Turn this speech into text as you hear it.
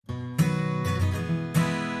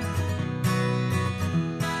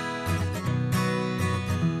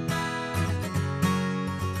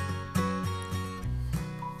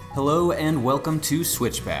Hello and welcome to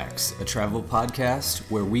Switchbacks, a travel podcast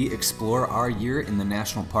where we explore our year in the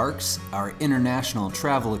national parks, our international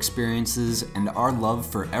travel experiences, and our love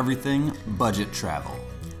for everything budget travel.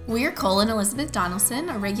 We're Cole and Elizabeth Donaldson,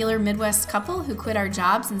 a regular Midwest couple who quit our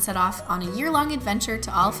jobs and set off on a year-long adventure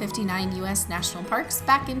to all 59 U.S. national parks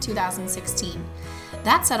back in 2016.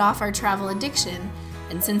 That set off our travel addiction,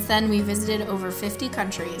 and since then we've visited over 50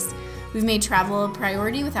 countries. We've made travel a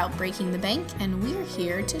priority without breaking the bank, and we're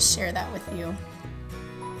here to share that with you.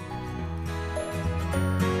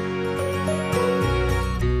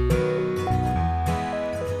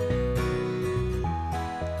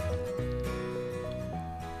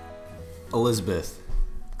 Elizabeth.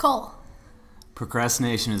 Cole.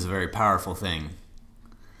 Procrastination is a very powerful thing.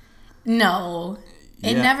 No,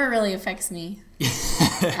 it Yeah. never really affects me.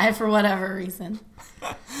 For whatever reason.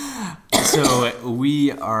 So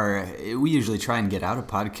we usually try and get out a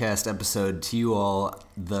podcast episode to you all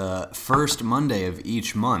the first Monday of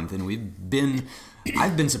each month, and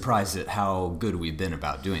I've been surprised at how good we've been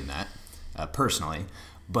about doing that, personally.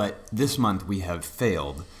 But this month we have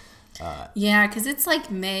failed. Yeah, because it's like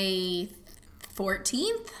May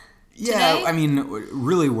 14th. Yeah, today? I mean,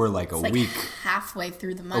 really, we're like It's like week, halfway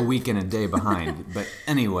through the month. a week and a day behind. But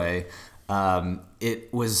anyway,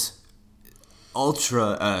 it was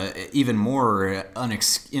even more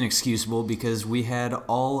inexcusable because we had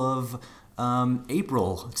all of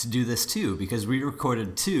April to do this too, because we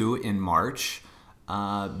recorded 2 in March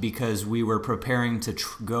because we were preparing to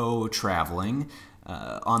go traveling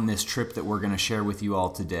on this trip that we're going to share with you all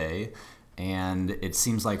today. And it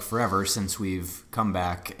seems like forever since we've come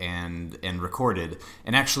back and recorded.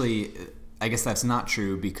 And actually, I guess that's not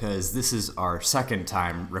true because this is our second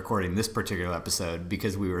time recording this particular episode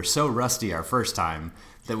because we were so rusty our first time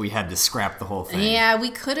that we had to scrap the whole thing. Yeah, we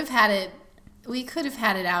could have had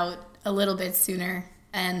it out a little bit sooner,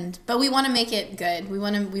 but we want to make it good. We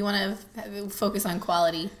want to focus on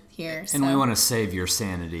quality here. And we want to save your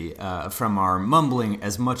sanity from our mumbling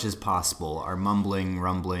as much as possible, our mumbling,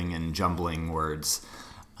 rumbling, and jumbling words.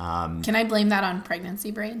 Can I blame that on pregnancy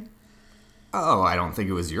brain? Oh, I don't think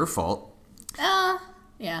it was your fault.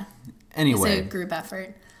 Yeah. Anyway. It's a group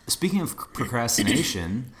effort. Speaking of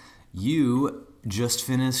procrastination, you just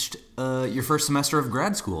finished your first semester of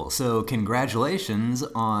grad school. So congratulations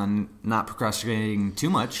on not procrastinating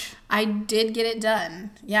too much. I did get it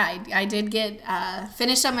done. Yeah, I did get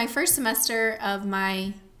finished up my first semester of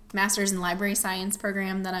my master's in library science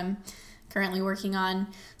program that I'm currently working on.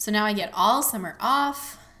 So now I get all summer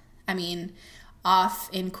off. I mean, off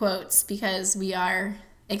in quotes because we are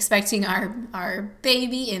expecting our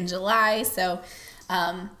baby in July. So,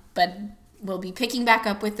 but we'll be picking back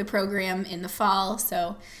up with the program in the fall.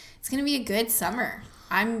 So it's going to be a good summer.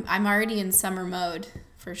 I'm already in summer mode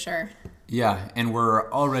for sure. Yeah, and we're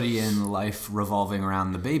already in life revolving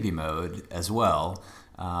around the baby mode as well,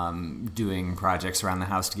 doing projects around the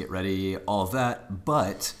house to get ready, all of that.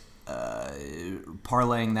 But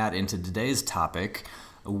parlaying that into today's topic,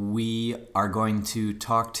 we are going to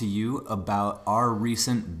talk to you about our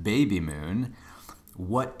recent baby moon.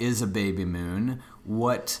 What is a baby moon?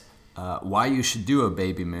 Why you should do a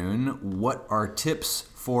baby moon? What are tips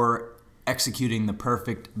for executing the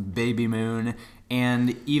perfect baby moon?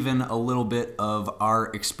 And even a little bit of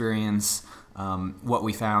our experience, what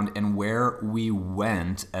we found and where we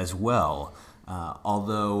went as well.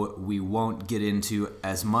 Although we won't get into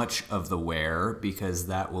as much of the where because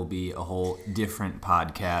that will be a whole different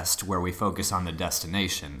podcast where we focus on the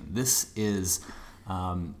destination. This is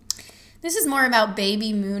more about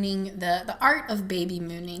baby mooning, the art of baby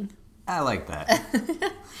mooning. I like that.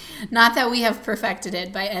 Not that we have perfected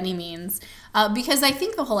it by any means, because I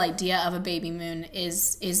think the whole idea of a baby moon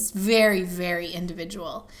is very, very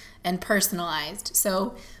individual and personalized.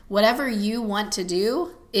 So whatever you want to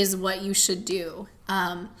do is what you should do.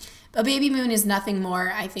 A baby moon is nothing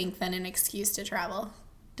more, I think, than an excuse to travel.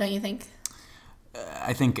 Don't you think?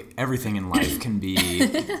 I think everything in life can be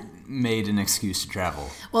made an excuse to travel.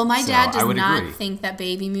 Well, my dad does not agree. think that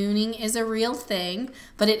baby mooning is a real thing,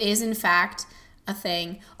 but it is in fact a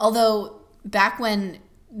thing. Although back when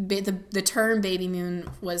the term baby moon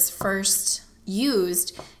was first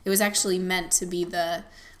used, it was actually meant to be the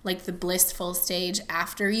blissful stage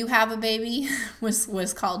after you have a baby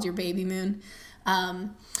was called your baby moon,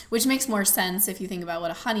 which makes more sense if you think about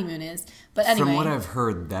what a honeymoon is. But anyway, from what I've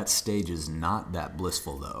heard, that stage is not that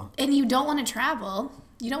blissful though. And you don't want to travel.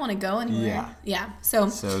 You don't want to go anywhere. Yeah. So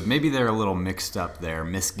maybe they're a little mixed up there,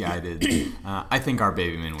 misguided. I think our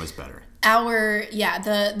baby moon was better.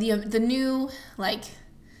 The new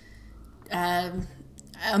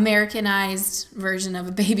Americanized version of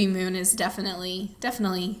a baby moon is definitely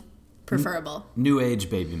preferable. New age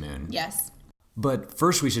baby moon. Yes. But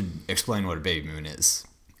first we should explain what a baby moon is.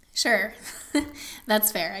 Sure.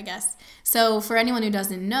 That's fair, I guess. So for anyone who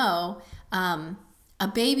doesn't know, a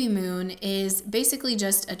baby moon is basically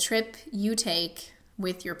just a trip you take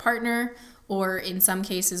with your partner, or in some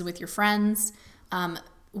cases with your friends,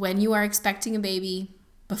 when you are expecting a baby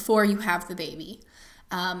before you have the baby.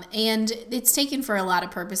 And it's taken for a lot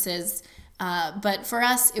of purposes, but for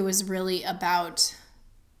us, it was really about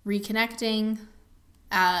reconnecting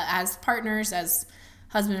as partners, as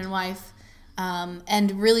husband and wife,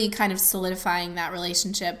 and really kind of solidifying that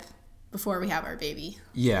relationship before we have our baby.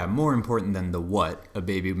 Yeah, more important than the what a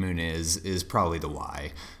baby moon is probably the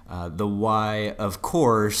why. The why, of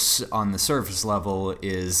course, on the surface level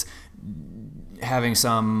is having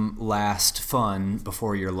some last fun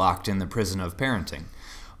before you're locked in the prison of parenting.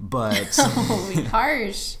 But Holy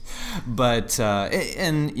harsh. But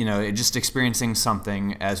and just experiencing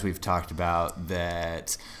something, as we've talked about,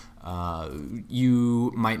 that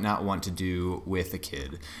you might not want to do with a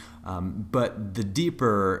kid. But the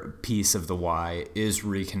deeper piece of the why is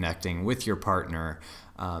reconnecting with your partner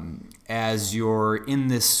as you're in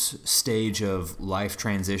this stage of life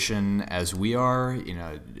transition, as we are.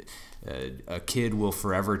 A kid will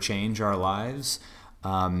forever change our lives.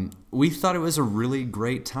 We thought it was a really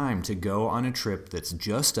great time to go on a trip that's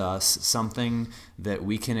just us, something that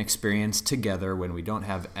we can experience together when we don't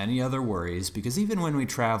have any other worries, because even when we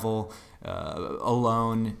travel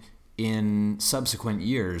alone in subsequent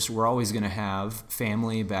years, we're always going to have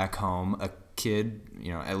family back home, a kid,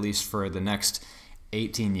 at least for the next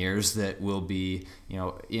 18 years that will be,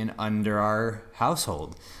 in under our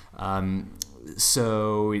household.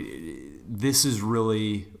 So this is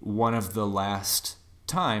really one of the last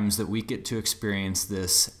times that we get to experience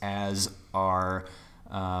this as our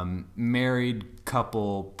married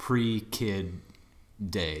couple pre-kid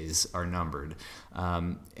days are numbered.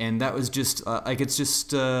 And that was just it's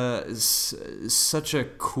just such a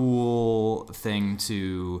cool thing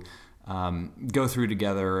to go through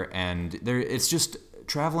together. And it's just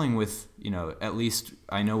traveling with, at least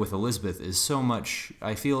I know with Elizabeth, is so much,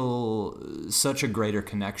 I feel such a greater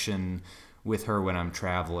connection with her when I'm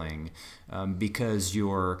traveling, because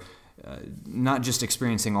you're not just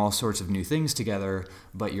experiencing all sorts of new things together,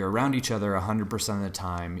 but you're around each other 100% of the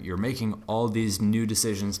time. You're making all these new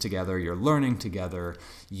decisions together. You're learning together.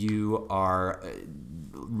 You are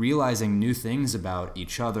realizing new things about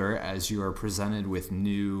each other as you are presented with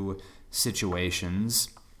new situations.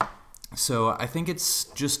 So I think it's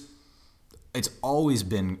always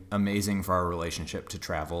been amazing for our relationship to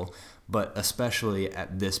travel, but especially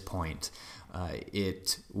at this point,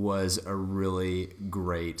 it was a really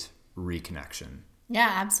great reconnection. Yeah,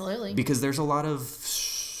 absolutely. Because there's a lot of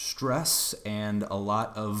stress and a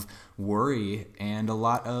lot of worry and a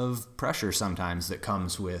lot of pressure sometimes that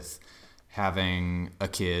comes with having a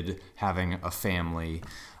kid, having a family,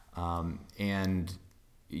 and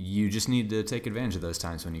you just need to take advantage of those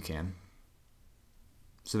times when you can.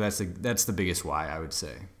 So that's the biggest why, I would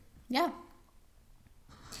say. Yeah.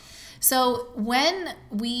 So when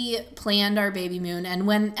we planned our baby moon, and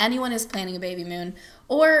when anyone is planning a baby moon,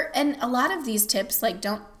 and a lot of these tips,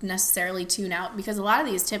 don't necessarily tune out, because a lot of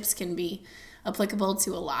these tips can be applicable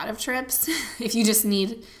to a lot of trips. If you just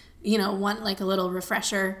need, want a little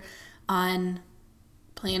refresher on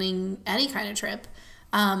planning any kind of trip.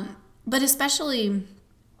 But especially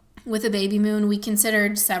with a baby moon, we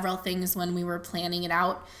considered several things when we were planning it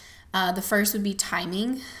out. The first would be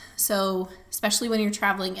timing. So especially when you're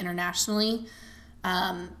traveling internationally,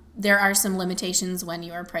 there are some limitations when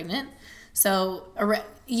you are pregnant. So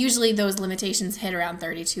usually those limitations hit around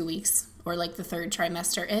 32 weeks, or the third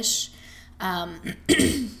trimester-ish.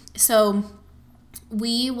 So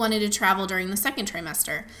we wanted to travel during the second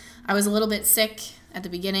trimester. I was a little bit sick at the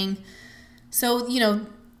beginning. So,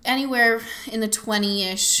 anywhere in the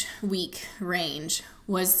 20-ish week range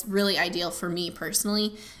was really ideal for me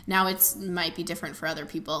personally. Now it might be different for other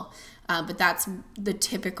people, but that's the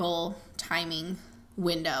typical timing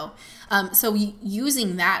window. So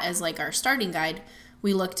using that as our starting guide,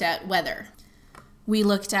 we looked at weather. We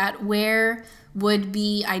looked at where would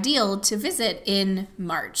be ideal to visit in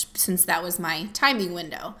March, since that was my timing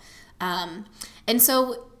window. And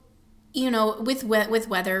so, with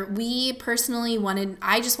weather, we personally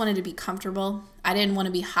I just wanted to be comfortable. I didn't want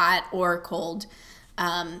to be hot or cold.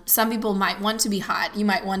 Some people might want to be hot. You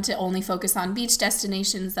might want to only focus on beach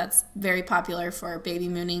destinations. That's very popular for baby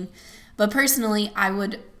mooning. But personally,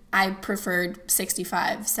 I preferred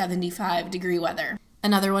 65, 75 degree weather.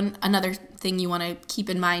 Another thing you want to keep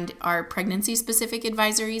in mind are pregnancy-specific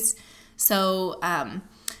advisories. So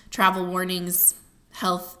travel warnings,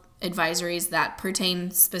 health advisories that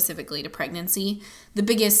pertain specifically to pregnancy. The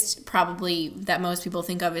biggest probably that most people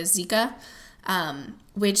think of is Zika,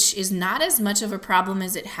 which is not as much of a problem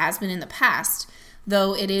as it has been in the past,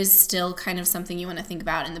 though it is still kind of something you want to think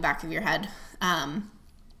about in the back of your head.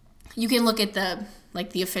 You can look at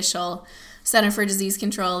the official Center for Disease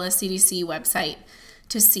Control, the CDC website,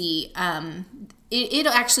 to see. It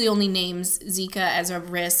actually only names Zika as a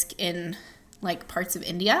risk in like parts of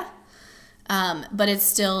India, but it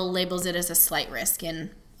still labels it as a slight risk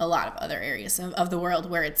in a lot of other areas of the world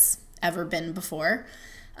where it's ever been before.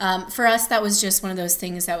 For us, that was just one of those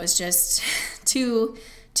things that was just too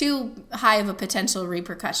high of a potential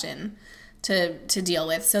repercussion to deal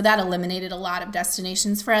with. So that eliminated a lot of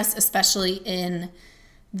destinations for us, especially in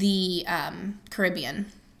the Caribbean.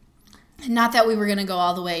 Not that we were going to go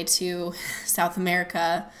all the way to South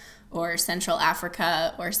America or Central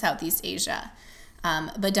Africa or Southeast Asia,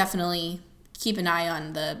 but definitely keep an eye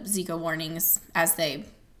on the Zika warnings as they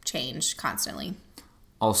change constantly.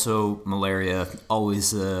 Also, malaria, always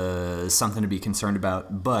something to be concerned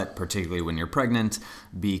about, but particularly when you're pregnant,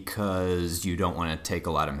 because you don't want to take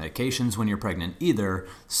a lot of medications when you're pregnant either.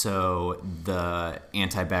 So the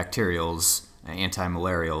antibacterials,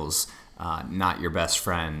 anti-malarials, not your best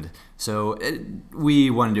friend. So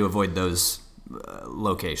we wanted to avoid those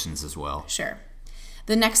locations as well. Sure.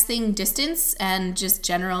 The next thing, distance and just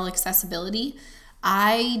general accessibility.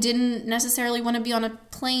 I didn't necessarily want to be on a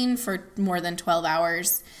plane for more than 12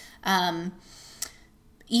 hours.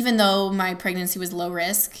 Even though my pregnancy was low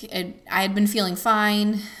risk, I had been feeling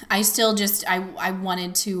fine. I still I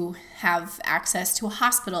wanted to have access to a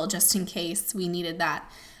hospital just in case we needed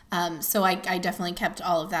that. So I definitely kept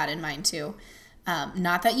all of that in mind too.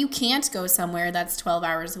 Not that you can't go somewhere that's 12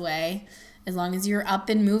 hours away, as long as you're up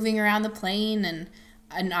and moving around the plane,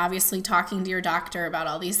 and obviously talking to your doctor about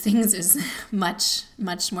all these things is much,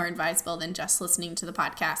 much more advisable than just listening to the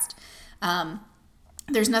podcast.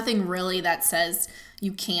 There's nothing really that says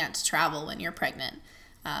you can't travel when you're pregnant,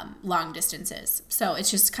 long distances. So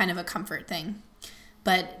it's just kind of a comfort thing.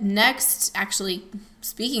 But next, actually,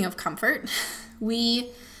 speaking of comfort, Cole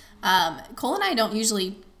and I don't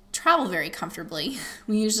usually travel very comfortably.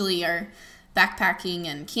 We usually are backpacking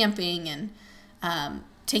and camping and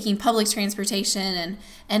taking public transportation,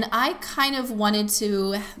 and I kind of wanted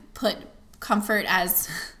to put comfort as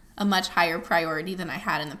a much higher priority than I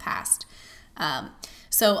had in the past.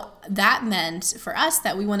 So that meant for us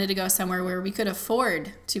that we wanted to go somewhere where we could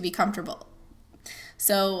afford to be comfortable.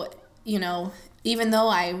 So, even though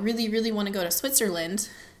I really, really want to go to Switzerland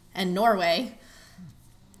and Norway,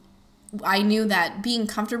 I knew that being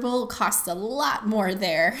comfortable costs a lot more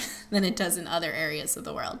there than it does in other areas of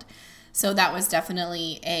the world. So that was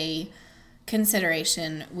definitely a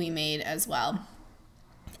consideration we made as well.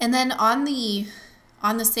 And then on the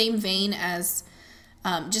same vein as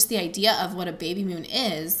just the idea of what a baby moon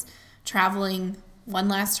is, traveling, one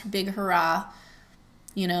last big hurrah,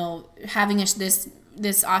 having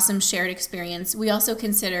this awesome shared experience, we also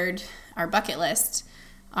considered our bucket list,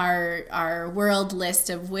 our world list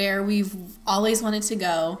of where we've always wanted to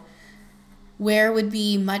go, where would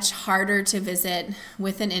be much harder to visit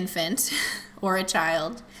with an infant or a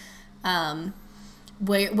child,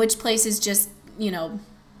 which places just,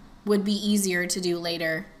 would be easier to do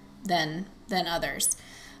later than others.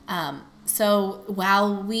 So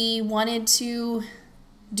while we wanted to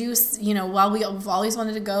do, while we've always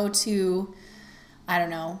wanted to go to,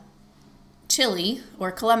 Chile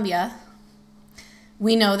or Colombia,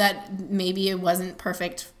 we know that maybe it wasn't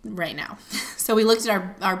perfect right now. So we looked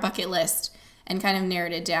at our bucket list and kind of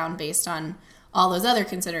narrowed it down based on all those other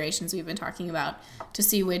considerations we've been talking about to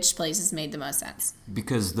see which places made the most sense.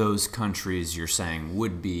 Because those countries, you're saying,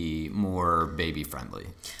 would be more baby friendly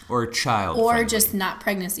or child friendly. Or just not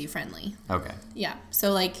pregnancy friendly. Okay. Yeah.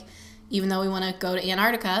 So even though we want to go to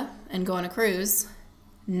Antarctica and go on a cruise,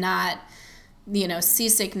 not,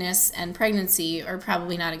 seasickness and pregnancy are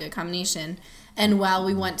probably not a good combination. And while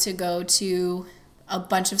we want to go to a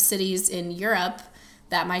bunch of cities in Europe,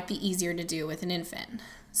 that might be easier to do with an infant.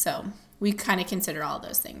 So we kind of considered all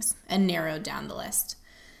those things and narrowed down the list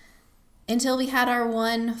until we had our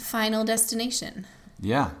one final destination.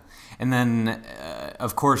 Yeah. And then,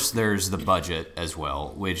 of course, there's the budget as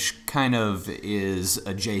well, which kind of is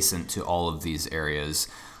adjacent to all of these areas.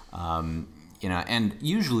 And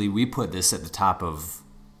usually we put this at the top of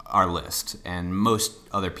our list, and most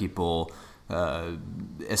other people,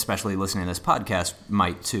 especially listening to this podcast,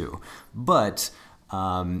 might too. But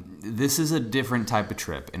this is a different type of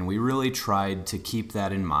trip, and we really tried to keep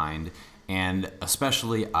that in mind. And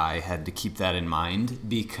especially I had to keep that in mind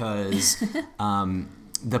because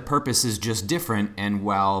the purpose is just different. And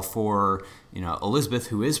while for Elizabeth,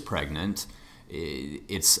 who is pregnant,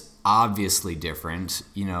 it's obviously different.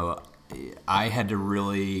 I had to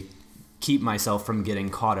really keep myself from getting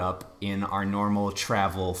caught up in our normal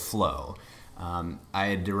travel flow. I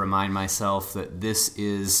had to remind myself that this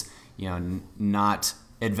is, not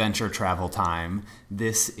adventure travel time.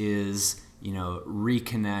 This is,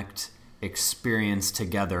 reconnect, experience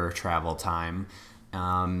together travel time.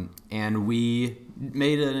 And we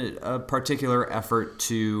made a particular effort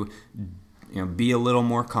to, be a little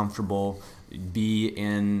more comfortable, be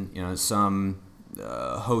in, some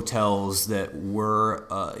hotels that were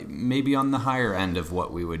maybe on the higher end of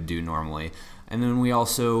what we would do normally. And then we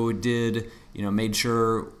also did, made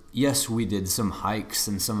sure, yes, we did some hikes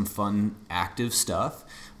and some fun active stuff,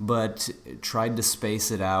 but tried to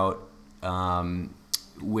space it out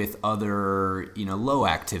with other, low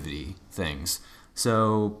activity things.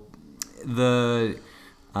 So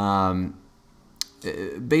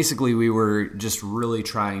basically we were just really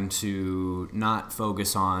trying to not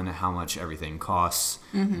focus on how much everything costs,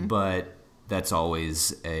 but that's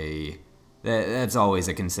always a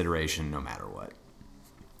consideration no matter what.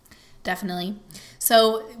 Definitely.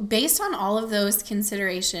 So based on all of those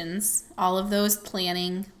considerations, all of those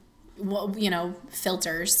planning,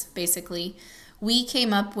 filters, basically, we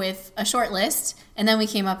came up with a short list, and then we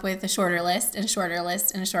came up with a shorter list, and a shorter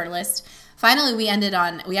list, and a shorter list. Finally, we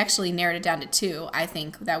actually narrowed it down to 2, I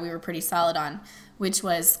think, that we were pretty solid on, which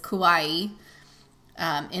was Kauai,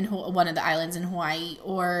 in one of the islands in Hawaii,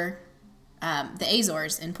 or the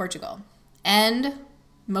Azores in Portugal. And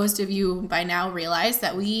most of you by now realize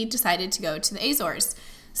that we decided to go to the Azores.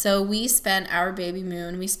 So we spent our baby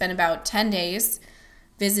moon, we spent about 10 days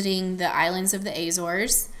visiting the islands of the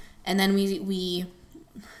Azores, and then we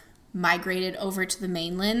migrated over to the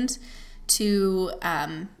mainland to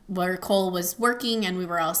where Cole was working, and we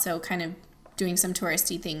were also kind of doing some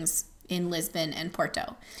touristy things in Lisbon and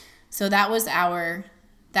Porto. So that was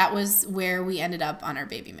where we ended up on our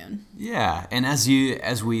baby moon. Yeah, and as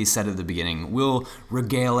we said at the beginning, we'll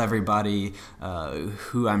regale everybody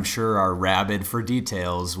who I'm sure are rabid for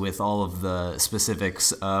details with all of the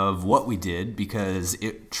specifics of what we did, because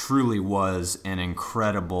it truly was an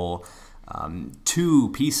incredible 2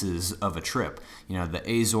 pieces of a trip.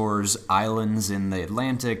 The Azores Islands in the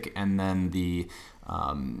Atlantic, and then the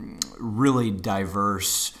really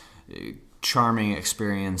diverse, charming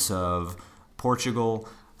experience of Portugal.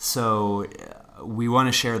 So we want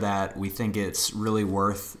to share that. We think it's really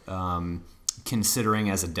worth considering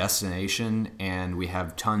as a destination, and we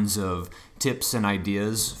have tons of tips and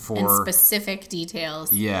ideas for... And specific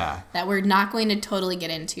details. Yeah. That we're not going to totally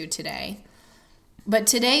get into today. But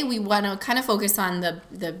today we want to kind of focus on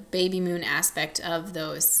the baby moon aspect of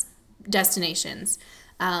those destinations.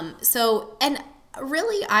 And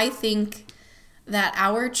really I think that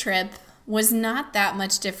our trip was not that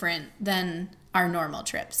much different than our normal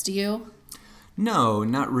trips. Do you? No,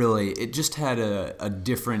 not really. It just had a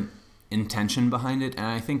different intention behind it, and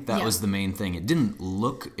I think that was the main thing. It wouldn't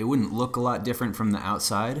look a lot different from the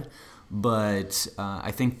outside, but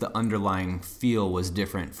I think the underlying feel was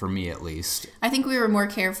different for me, at least. I think we were more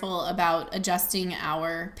careful about adjusting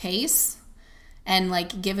our pace and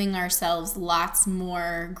giving ourselves lots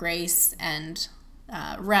more grace and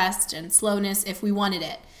rest and slowness if we wanted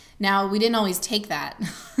it. Now, we didn't always take that.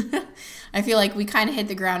 I feel like we kind of hit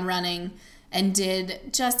the ground running and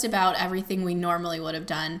did just about everything we normally would have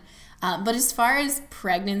done. But as far as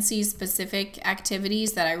pregnancy-specific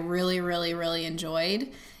activities that I really, really, really enjoyed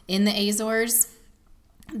in the Azores,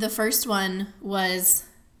 the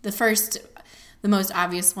most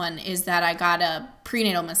obvious one is that I got a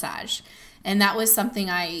prenatal massage. And that was something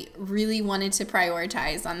I really wanted to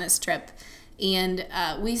prioritize on this trip. And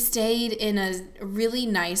we stayed in a really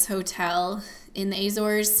nice hotel in the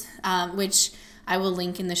Azores, which I will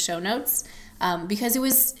link in the show notes, because it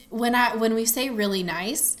was when we say really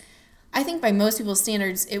nice, I think by most people's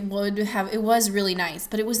standards it was really nice,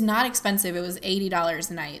 but it was not expensive. It was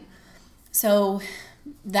 $80 a night, so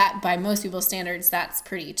that by most people's standards that's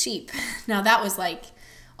pretty cheap. Now that was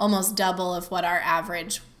almost double of what our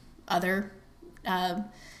average other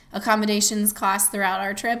accommodations cost throughout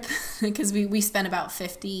our trip, because we spent about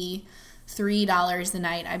 $53 a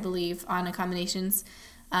night, I believe, on accommodations.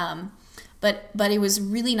 But it was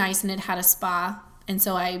really nice, and it had a spa, and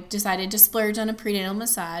so I decided to splurge on a prenatal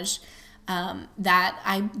massage. That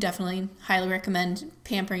I definitely highly recommend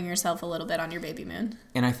pampering yourself a little bit on your baby moon.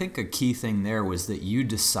 And I think a key thing there was that you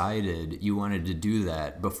decided you wanted to do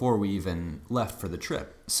that before we even left for the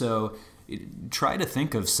trip. So try to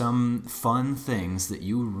think of some fun things that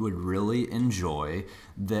you would really enjoy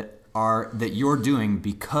that that you're doing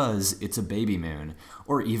because it's a baby moon,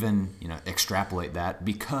 or even, extrapolate that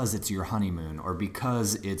because it's your honeymoon, or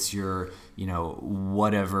because it's your,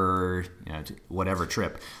 whatever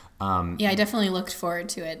trip. I definitely looked forward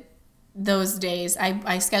to it those days.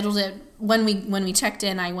 I scheduled it when we checked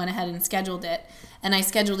in. I went ahead and scheduled it, and I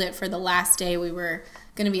scheduled it for the last day we were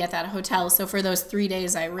going to be at that hotel. So for those 3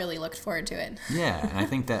 days, I really looked forward to it. Yeah, and I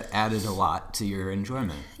think that added a lot to your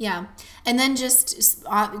enjoyment. Yeah, and then just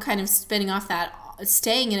kind of spinning off that,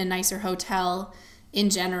 staying in a nicer hotel in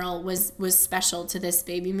general was special to this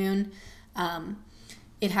baby moon.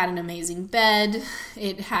 It had an amazing bed.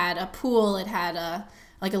 It had a pool. It had a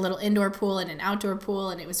little indoor pool and an outdoor pool,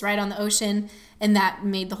 and it was right on the ocean, and that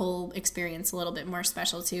made the whole experience a little bit more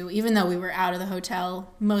special too, even though we were out of the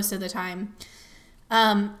hotel most of the time.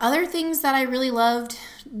 Other things that I really loved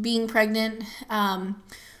being pregnant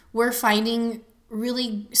were finding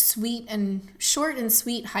really sweet and short and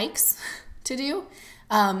sweet hikes to do.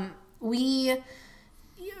 We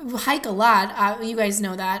hike a lot. You guys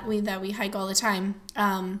know that we hike all the time.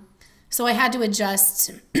 So I had to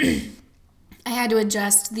adjust. I had to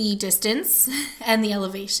adjust the distance and the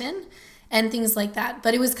elevation and things like that.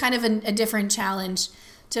 But it was kind of a different challenge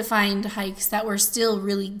to find hikes that were still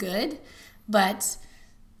really good, but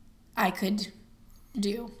I could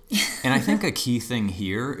do. And I think a key thing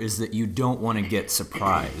here is that you don't want to get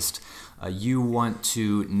surprised. You want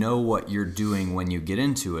to know what you're doing when you get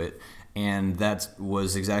into it. And that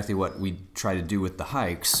was exactly what we tried to do with the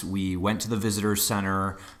hikes. We went to the visitor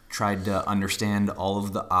center, tried to understand all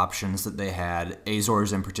of the options that they had.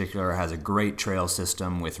 Azores in particular has a great trail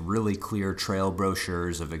system with really clear trail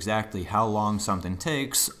brochures of exactly how long something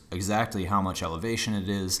takes, exactly how much elevation it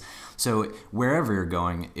is. So wherever you're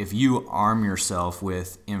going, if you arm yourself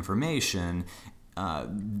with information,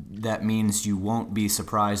 that means you won't be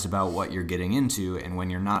surprised about what you're getting into. And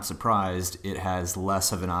when you're not surprised, it has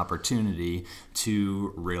less of an opportunity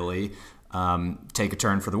to really take a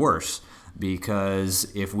turn for the worse. Because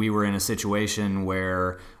if we were in a situation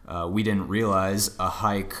where we didn't realize a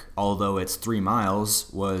hike, although it's 3 miles,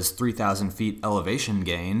 was 3,000 feet elevation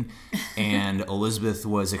gain, and Elizabeth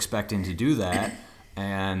was expecting to do that,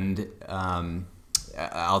 and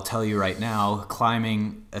I'll tell you right now,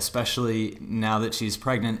 climbing, especially now that she's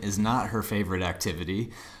pregnant, is not her favorite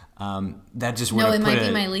activity. That just would it might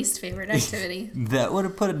be my least favorite activity. That would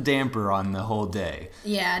have put a damper on the whole day.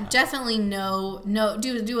 Yeah, definitely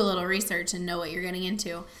do a little research and know what you're getting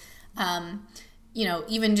into.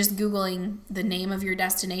 Even just Googling the name of your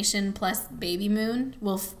destination plus baby moon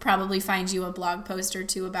will probably find you a blog post or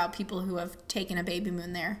two about people who have taken a baby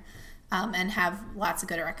moon there, and have lots of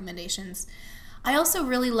good recommendations. I also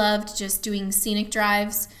really loved just doing scenic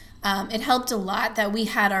drives. It helped a lot that we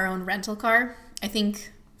had our own rental car. I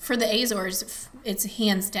think for the Azores, it's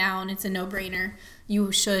hands down, it's a no-brainer.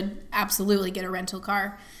 You should absolutely get a rental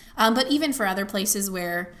car. But even for other places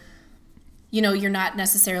where, you're not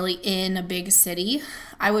necessarily in a big city,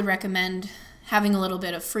 I would recommend having a little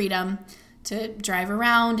bit of freedom to drive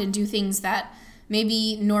around and do things that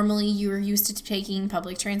maybe normally you're used to taking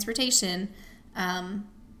public transportation. Having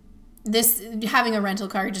a rental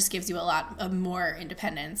car just gives you a lot of more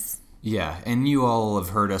independence. Yeah, and you all have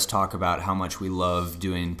heard us talk about how much we love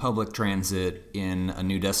doing public transit in a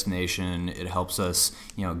new destination. It helps us,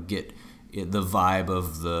 get the vibe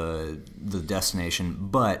of the destination.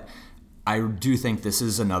 But I do think this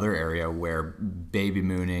is another area where baby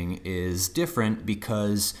mooning is different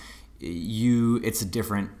because it's a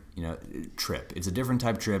different trip. It's a different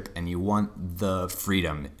type trip, and you want the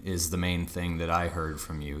freedom is the main thing that I heard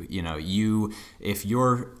from you. If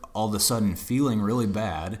you're all of a sudden feeling really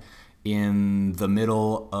bad in the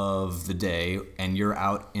middle of the day and you're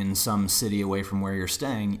out in some city away from where you're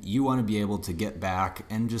staying, you want to be able to get back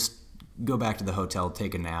and just go back to the hotel,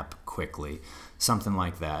 take a nap quickly, something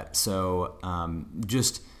like that. So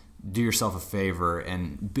just do yourself a favor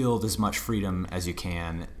and build as much freedom as you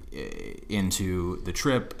can into the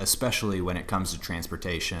trip, especially when it comes to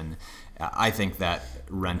transportation. I think that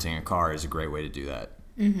renting a car is a great way to do that.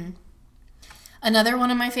 Mm-hmm. Another one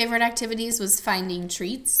of my favorite activities was finding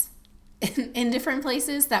treats in different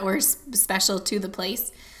places that were special to the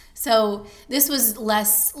place. So this was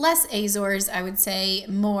less Azores, I would say,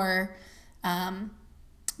 more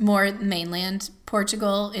mainland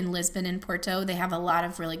Portugal. In Lisbon and Porto, they have a lot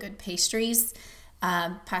of really good pastries,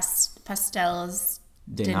 pastéis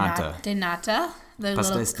de nata,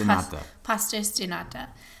 pastéis de nata, pastéis de nata,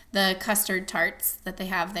 the custard tarts that they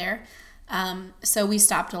have there. So we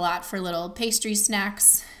stopped a lot for little pastry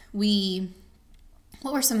snacks.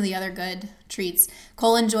 What were some of the other good treats?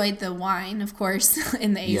 Cole enjoyed the wine, of course,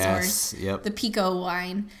 in the Azores. Yes, yep. The Pico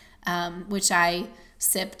wine. which I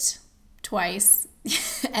sipped twice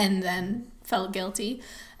and then felt guilty.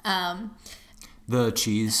 The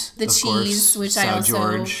cheese, The of cheese, course, which Sao I also,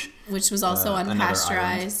 George, which was also another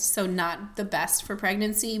unpasteurized, so not the best for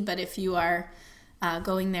pregnancy. But if you are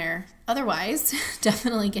going there otherwise,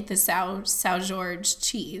 definitely get the Sao George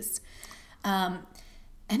cheese.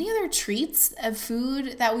 Any other treats of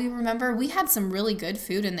food that we remember? We had some really good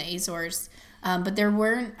food in the Azores, but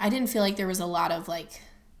I didn't feel like there was a lot of like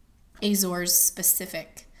Azores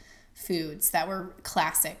specific foods that were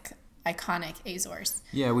classic, iconic Azores.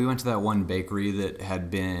 Yeah, we went to that one bakery that had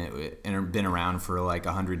been around for like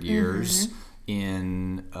 100 years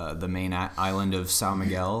in the main island of Sao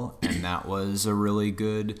Miguel, and that was a really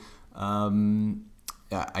good.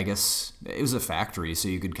 I guess it was a factory, so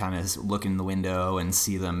you could kind of look in the window and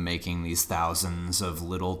see them making these thousands of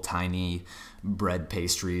little tiny bread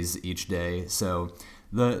pastries each day. So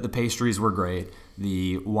the pastries were great.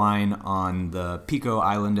 The wine on the Pico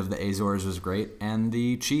Island of the Azores was great, and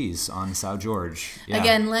the cheese on Sao George. Yeah.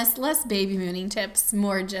 Again, less baby mooning tips,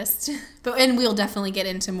 more just, and we'll definitely get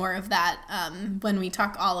into more of that when we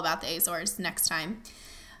talk all about the Azores next time.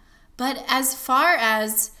 But as far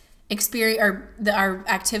as our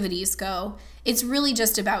activities go, it's really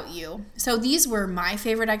just about you. So these were my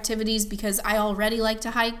favorite activities because I already like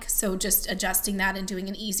to hike, so just adjusting that and doing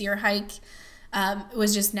an easier hike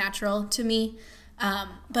was just natural to me.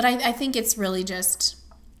 But I think it's really just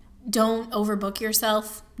don't overbook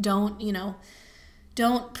yourself. Don't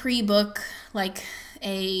pre-book like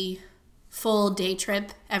a full day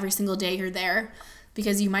trip every single day you're there,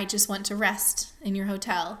 because you might just want to rest in your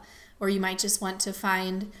hotel, or you might just want to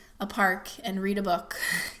find a park and read a book.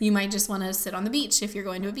 You might just want to sit on the beach if you're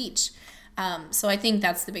going to a beach. So I think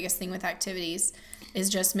that's the biggest thing with activities,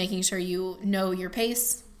 is just making sure you know your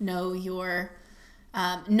pace, know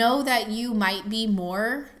that you might be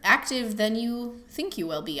more active than you think you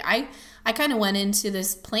will be. I kind of went into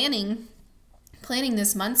this planning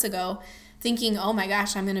this months ago thinking, oh my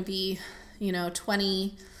gosh, I'm going to be,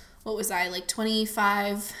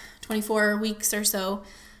 25, 24 weeks or so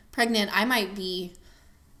pregnant. I might be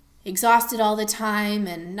exhausted all the time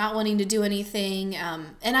and not wanting to do anything.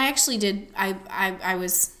 And I actually did. I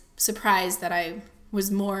was surprised that I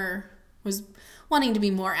was wanting to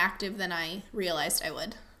be more active than I realized I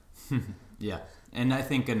would. Yeah. And I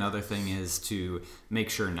think another thing is to make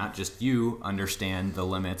sure not just you understand the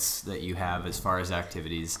limits that you have as far as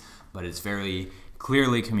activities, but it's very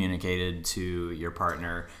clearly communicated to your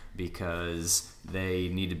partner, because they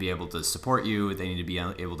need to be able to support you. They need to be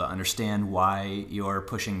able to understand why you're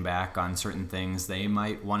pushing back on certain things they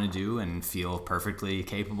might want to do and feel perfectly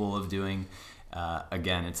capable of doing.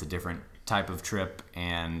 Again, it's a different type of trip,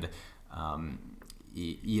 and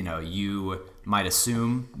you might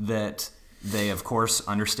assume that they, of course,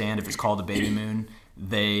 understand if it's called a baby moon.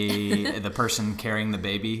 The person carrying the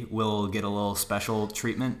baby will get a little special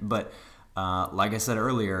treatment, but like I said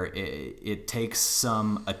earlier, it takes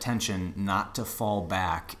some attention not to fall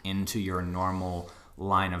back into your normal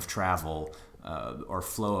line of travel or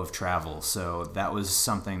flow of travel. So that was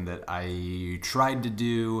something that I tried to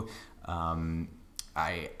do.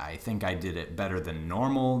 I think I did it better than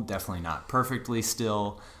normal, definitely not perfectly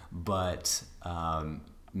still, but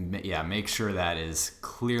make sure that is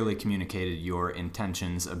clearly communicated, your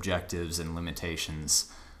intentions, objectives, and limitations.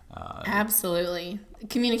 Absolutely.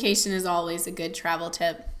 Communication is always a good travel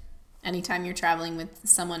tip anytime you're traveling with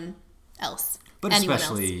someone else. But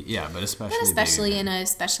especially in a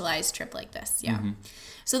specialized trip like this. Yeah. Mm-hmm.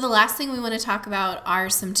 So the last thing we want to talk about are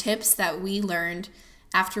some tips that we learned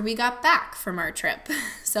after we got back from our trip.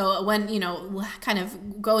 So when, kind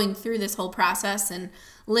of going through this whole process and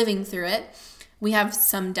living through it, we have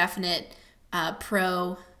some definite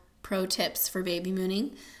pro tips for baby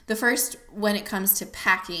mooning. The first, when it comes to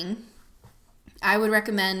packing, I would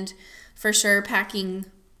recommend for sure packing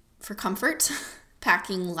for comfort,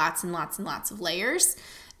 packing lots and lots and lots of layers,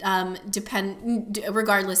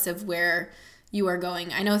 regardless of where you are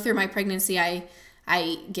going. I know through my pregnancy,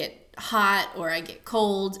 I get hot or I get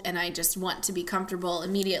cold and I just want to be comfortable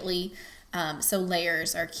immediately. So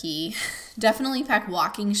layers are key. Definitely pack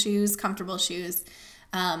walking shoes, comfortable shoes.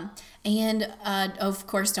 And of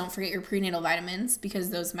course, don't forget your prenatal vitamins, because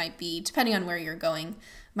those might be, depending on where you're going,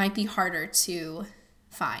 might be harder to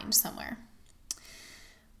find somewhere.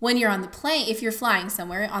 When you're on the plane, if you're flying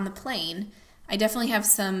somewhere on the plane, I definitely have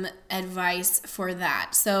some advice for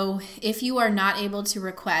that. So if you are not able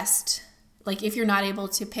to if you're not able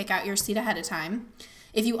to pick out your seat ahead of time,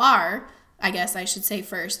 if you are, I guess I should say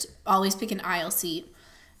first, always pick an aisle seat.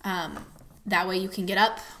 That way you can get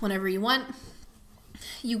up whenever you want.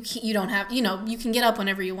 you don't have, you can get up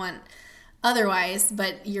whenever you want otherwise,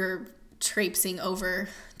 but you're traipsing over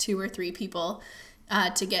 2 or 3 people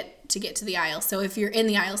to get to the aisle. So if you're in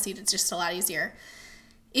the aisle seat, it's just a lot easier.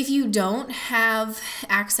 If you don't have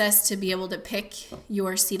access to be able to pick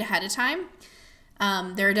your seat ahead of time,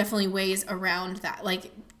 there are definitely ways around that.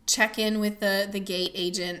 Like check in with the gate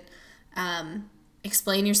agent,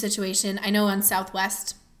 explain your situation. I know on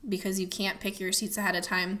Southwest, because you can't pick your seats ahead of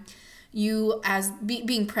time, you, as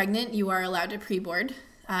being pregnant, you are allowed to pre-board.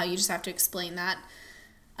 You just have to explain that.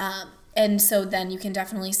 And so then you can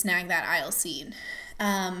definitely snag that aisle seat.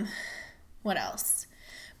 What else?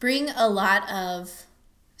 Bring a lot of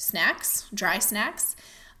snacks, dry snacks.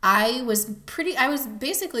 I was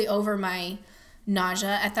basically over my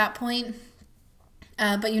nausea at that point.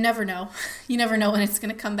 But you never know. You never know when it's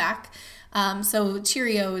going to come back. So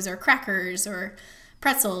Cheerios or crackers or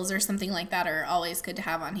pretzels or something like that are always good to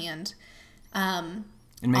have on hand. And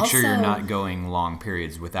make sure you're not going long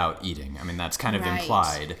periods without eating. I mean, that's kind of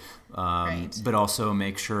implied. Right. But also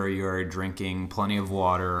make sure you're drinking plenty of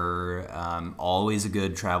water. Always a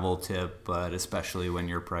good travel tip, but especially when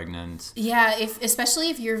you're pregnant. Yeah, especially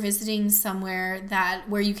if you're visiting somewhere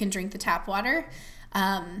where you can drink the tap water.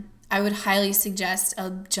 I would highly suggest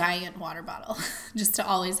a giant water bottle, just to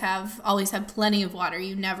always have plenty of water.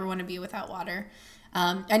 You never want to be without water.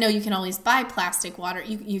 I know you can always buy plastic water.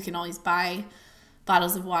 You can always buy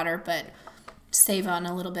bottles of water, but save on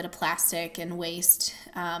a little bit of plastic and waste.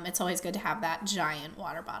 It's always good to have that giant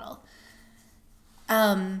water bottle.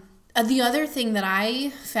 The other thing that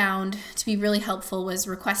I found to be really helpful was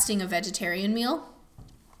requesting a vegetarian meal.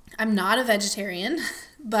 I'm not a vegetarian,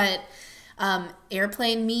 but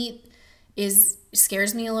airplane meat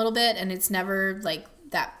scares me a little bit, and it's never like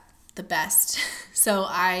that the best. So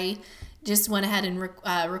I just went ahead and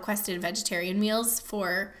requested vegetarian meals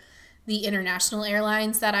for the international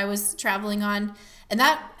airlines that I was traveling on. And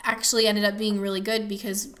that actually ended up being really good,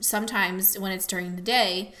 because sometimes when it's during the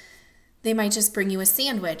day, they might just bring you a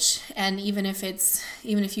sandwich. And even if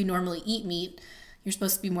you normally eat meat, you're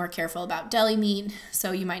supposed to be more careful about deli meat.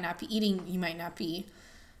 So you might not be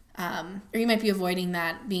avoiding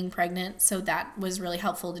that being pregnant. So that was really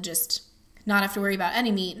helpful to just not have to worry about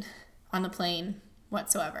any meat on the plane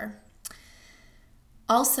whatsoever.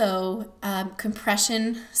 Also,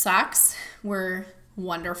 compression socks were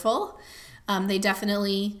wonderful. They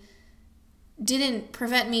definitely didn't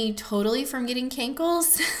prevent me totally from getting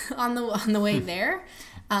cankles on the way there.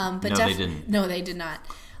 But no, they didn't. No, they did not.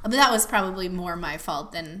 But that was probably more my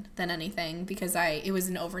fault than anything, because it was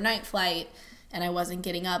an overnight flight and I wasn't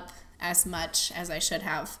getting up as much as I should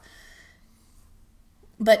have.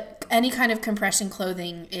 But any kind of compression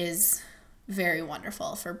clothing is very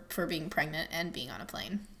wonderful for being pregnant and being on a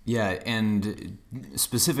plane. Yeah, and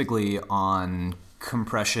specifically on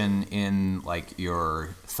compression in like your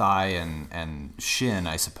thigh and shin,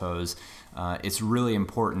 I suppose, it's really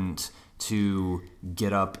important to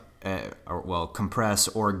get up, compress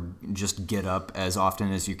or just get up as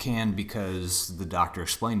often as you can, because the doctor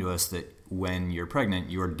explained to us that when you're pregnant,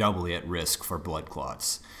 you are doubly at risk for blood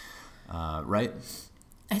clots, right?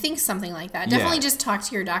 I think something like that. Definitely just talk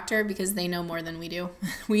to your doctor, because they know more than we do.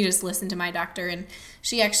 We just listen to my doctor, and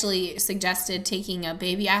she actually suggested taking a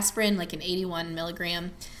baby aspirin, like an 81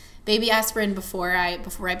 milligram baby aspirin right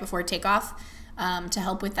before takeoff, to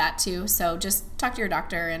help with that too. So just talk to your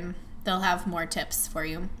doctor and they'll have more tips for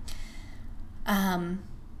you. And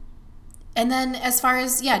then as far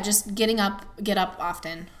as, just get up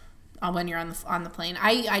often when you're on the plane.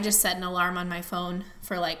 I just set an alarm on my phone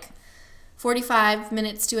for like 45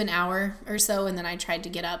 minutes to an hour or so, and then I tried to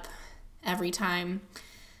get up every time.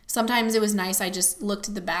 Sometimes it was nice, I just looked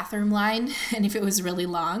at the bathroom line, and if it was really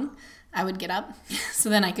long, I would get up, so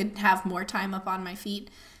then I could have more time up on my feet.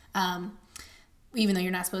 Even though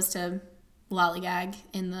you're not supposed to lollygag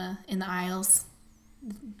in the aisles,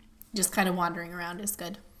 just kind of wandering around is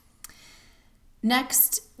good.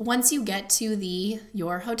 Next, once you get to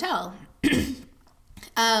your hotel,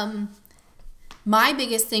 my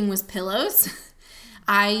biggest thing was pillows.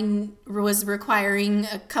 I was requiring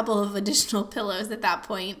a couple of additional pillows at that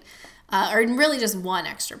point, or really just one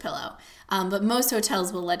extra pillow. But most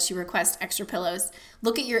hotels will let you request extra pillows.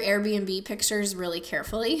 Look at your Airbnb pictures really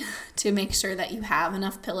carefully to make sure that you have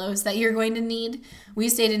enough pillows that you're going to need. We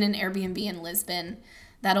stayed in an Airbnb in Lisbon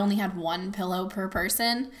that only had one pillow per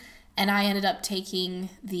person, and I ended up taking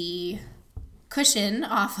the cushion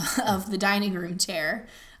off of the dining room chair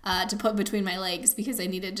to put between my legs, because I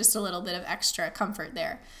needed just a little bit of extra comfort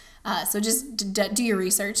there. So just do your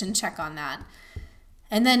research and check on that.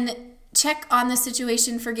 And then check on the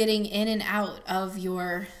situation for getting in and out of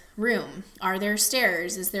your room? Are there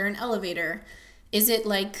stairs? Is there an elevator? Is it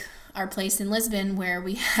like our place in Lisbon where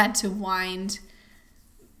we had to wind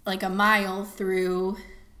like a mile through,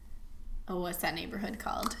 what's that neighborhood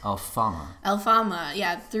called? Alfama,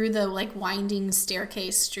 yeah, through the like winding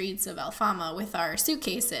staircase streets of Alfama with our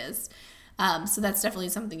suitcases. So that's definitely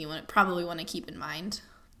something you probably want to keep in mind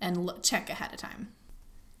and check ahead of time.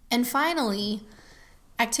 And finally,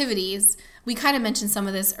 activities. We kind of mentioned some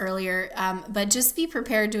of this earlier, but just be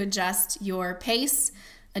prepared to adjust your pace,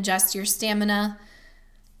 adjust your stamina.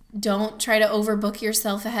 Don't try to overbook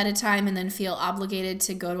yourself ahead of time and then feel obligated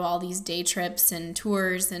to go to all these day trips and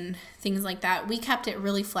tours and things like that. We kept it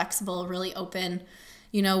really flexible, really open.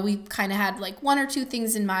 We kind of had like one or two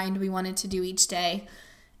things in mind we wanted to do each day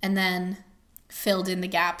and then filled in the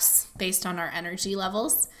gaps based on our energy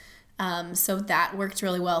levels. So that worked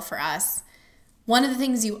really well for us. One of the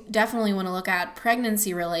things you definitely want to look at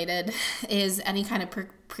pregnancy related is any kind of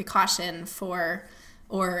precaution for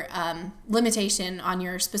or limitation on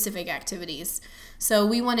your specific activities. So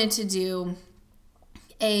we wanted to do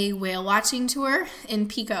a whale watching tour in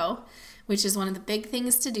Pico, which is one of the big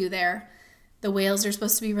things to do there. The whales are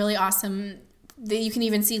supposed to be really awesome. You can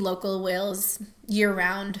even see local whales year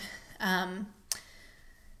round.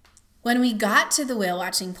 When we got to the whale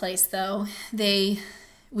watching place though,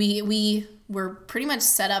 we were pretty much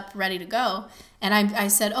set up ready to go. And I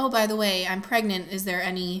said, oh, by the way, I'm pregnant. Is there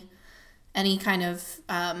any kind of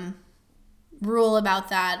rule about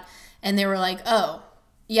that? And they were like, oh,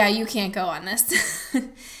 yeah, you can't go on this.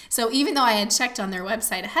 So even though I had checked on their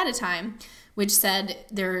website ahead of time, which said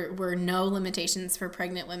there were no limitations for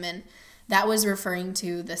pregnant women, that was referring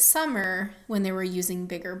to the summer when they were using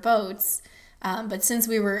bigger boats. But since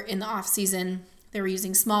we were in the off season, they were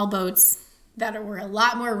using small boats that were a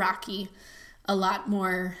lot more rocky, a lot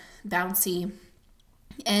more bouncy,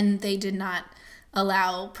 and they did not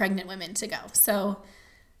allow pregnant women to go. So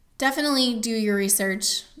definitely do your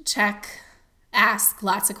research, check, ask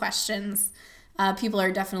lots of questions. People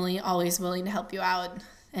are definitely always willing to help you out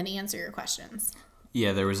and answer your questions.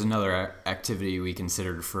 Yeah, there was another activity we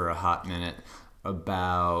considered for a hot minute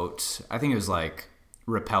about, I think it was like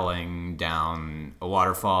rappelling down a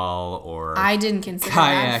waterfall or I didn't consider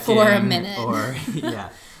kayaking that for a minute. Or, yeah.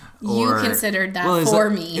 You considered that for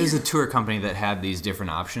me. It was a tour company that had these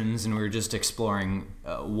different options, and we were just exploring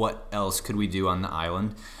what else could we do on the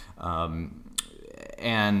island.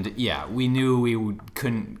 And yeah, we knew we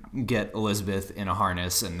couldn't get Elizabeth in a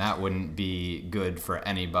harness, and that wouldn't be good for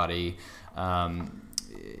anybody, rappelling.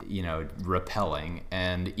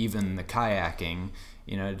 And even the kayaking,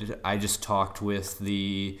 I just talked with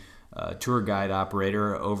the tour guide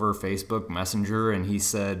operator over Facebook Messenger, and he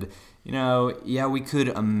said, we could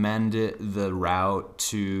amend the route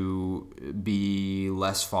to be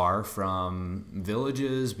less far from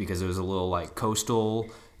villages because it was a little like coastal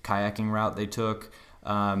kayaking route they took.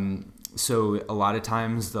 So a lot of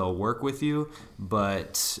times they'll work with you,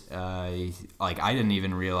 but I didn't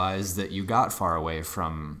even realize that you got far away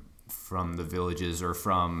from the villages or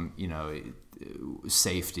from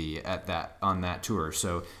safety on that tour.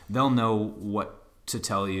 So they'll know what to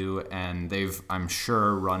tell you, and they've, I'm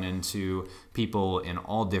sure, run into people in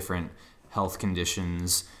all different health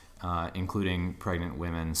conditions, including pregnant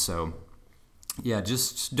women. So yeah,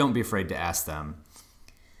 just don't be afraid to ask them.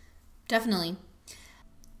 Definitely.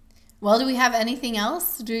 Well, do we have anything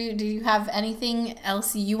else? Do you have anything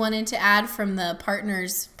else you wanted to add from the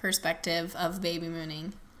partner's perspective of baby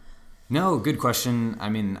mooning? No, good question. I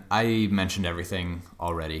mean, I mentioned everything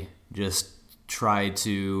already. Just try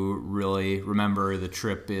to really remember the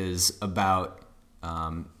trip is about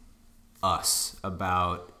us,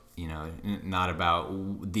 about, not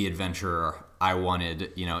about the adventure I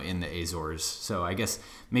wanted, in the Azores. So I guess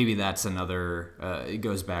maybe that's another, it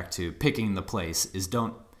goes back to picking the place, is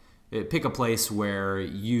don't pick a place where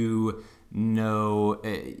you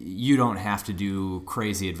don't have to do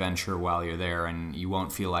crazy adventure while you're there, and you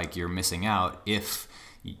won't feel like you're missing out. If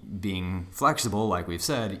being flexible, like we've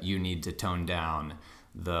said, you need to tone down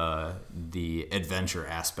the adventure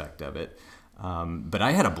aspect of it. But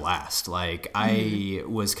I had a blast. I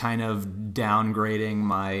was kind of downgrading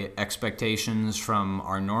my expectations from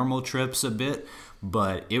our normal trips a bit,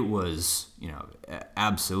 but it was,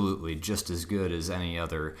 absolutely just as good as any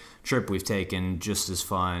other trip we've taken, just as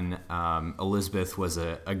fun. Elizabeth was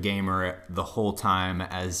a gamer the whole time,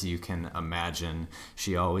 as you can imagine.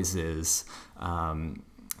 She always is.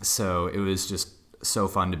 So it was just so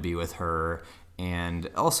fun to be with her, and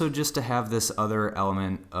also just to have this other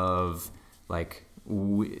element of, I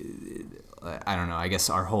don't know, I guess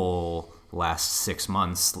our whole last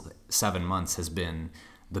 7 months has been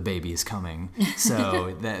the baby is coming.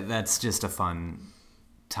 So that's just a fun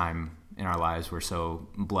time in our lives. We're so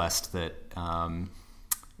blessed that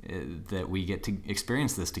that we get to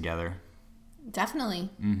experience this together. Definitely.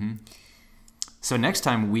 Mm-hmm. So next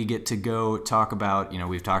time we get to go talk about,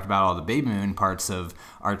 we've talked about all the baby moon parts of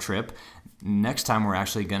our trip. Next time we're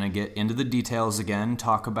actually going to get into the details again,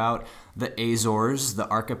 talk about the Azores, the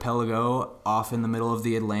archipelago off in the middle of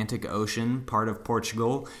the Atlantic Ocean, part of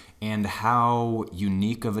Portugal, and how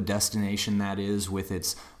unique of a destination that is with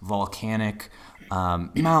its volcanic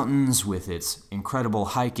mountains, with its incredible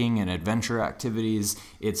hiking and adventure activities,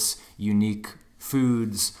 its unique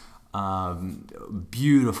foods,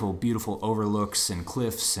 beautiful, beautiful overlooks and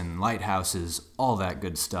cliffs and lighthouses, all that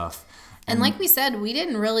good stuff. And like we said,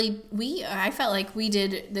 I felt like we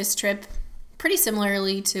did this trip pretty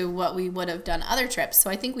similarly to what we would have done other trips. So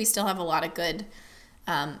I think we still have a lot of good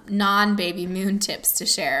non-baby moon tips to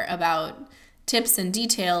share about tips and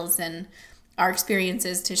details and our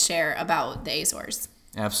experiences to share about the Azores.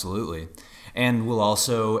 Absolutely. And we'll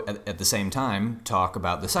also, at the same time, talk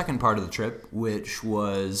about the second part of the trip, which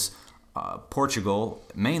was Portugal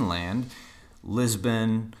mainland,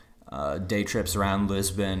 Lisbon, day trips around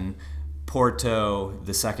Lisbon, Porto,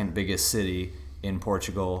 the second biggest city in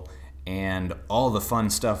Portugal, and all the fun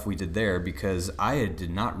stuff we did there, because I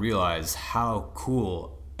did not realize how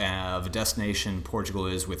cool of a destination Portugal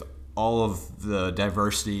is with all of the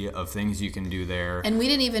diversity of things you can do there. And we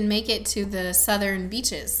didn't even make it to the southern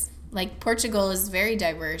beaches. Like, Portugal is very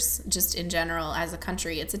diverse just in general as a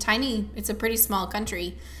country. It's a pretty small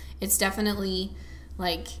country. It's definitely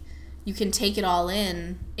like you can take it all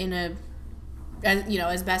in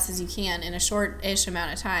as best as you can in a short-ish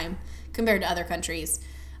amount of time compared to other countries.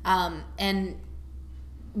 And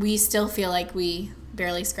we still feel like we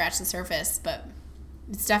barely scratched the surface, but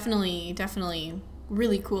it's definitely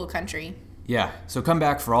really cool country. Yeah, so come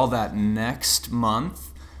back for all that next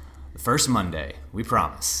month, the first Monday, we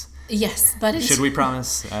promise. Yes, but should we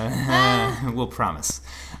promise? We'll promise.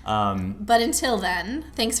 But until then,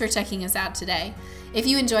 thanks for checking us out today. If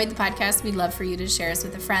you enjoyed the podcast, we'd love for you to share us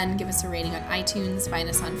with a friend, give us a rating on iTunes, find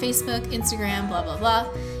us on Facebook, Instagram, blah, blah, blah.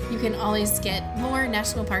 You can always get more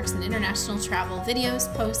national parks and international travel videos,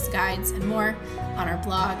 posts, guides, and more on our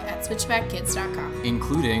blog at switchbackkids.com.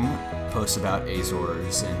 Including posts about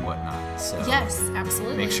Azores and whatnot. So yes,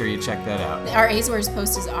 absolutely. Make sure you check that out. Our Azores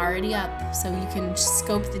post is already up, so you can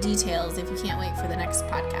scope the details if you can't wait for the next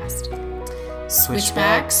podcast.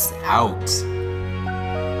 Switchbacks out.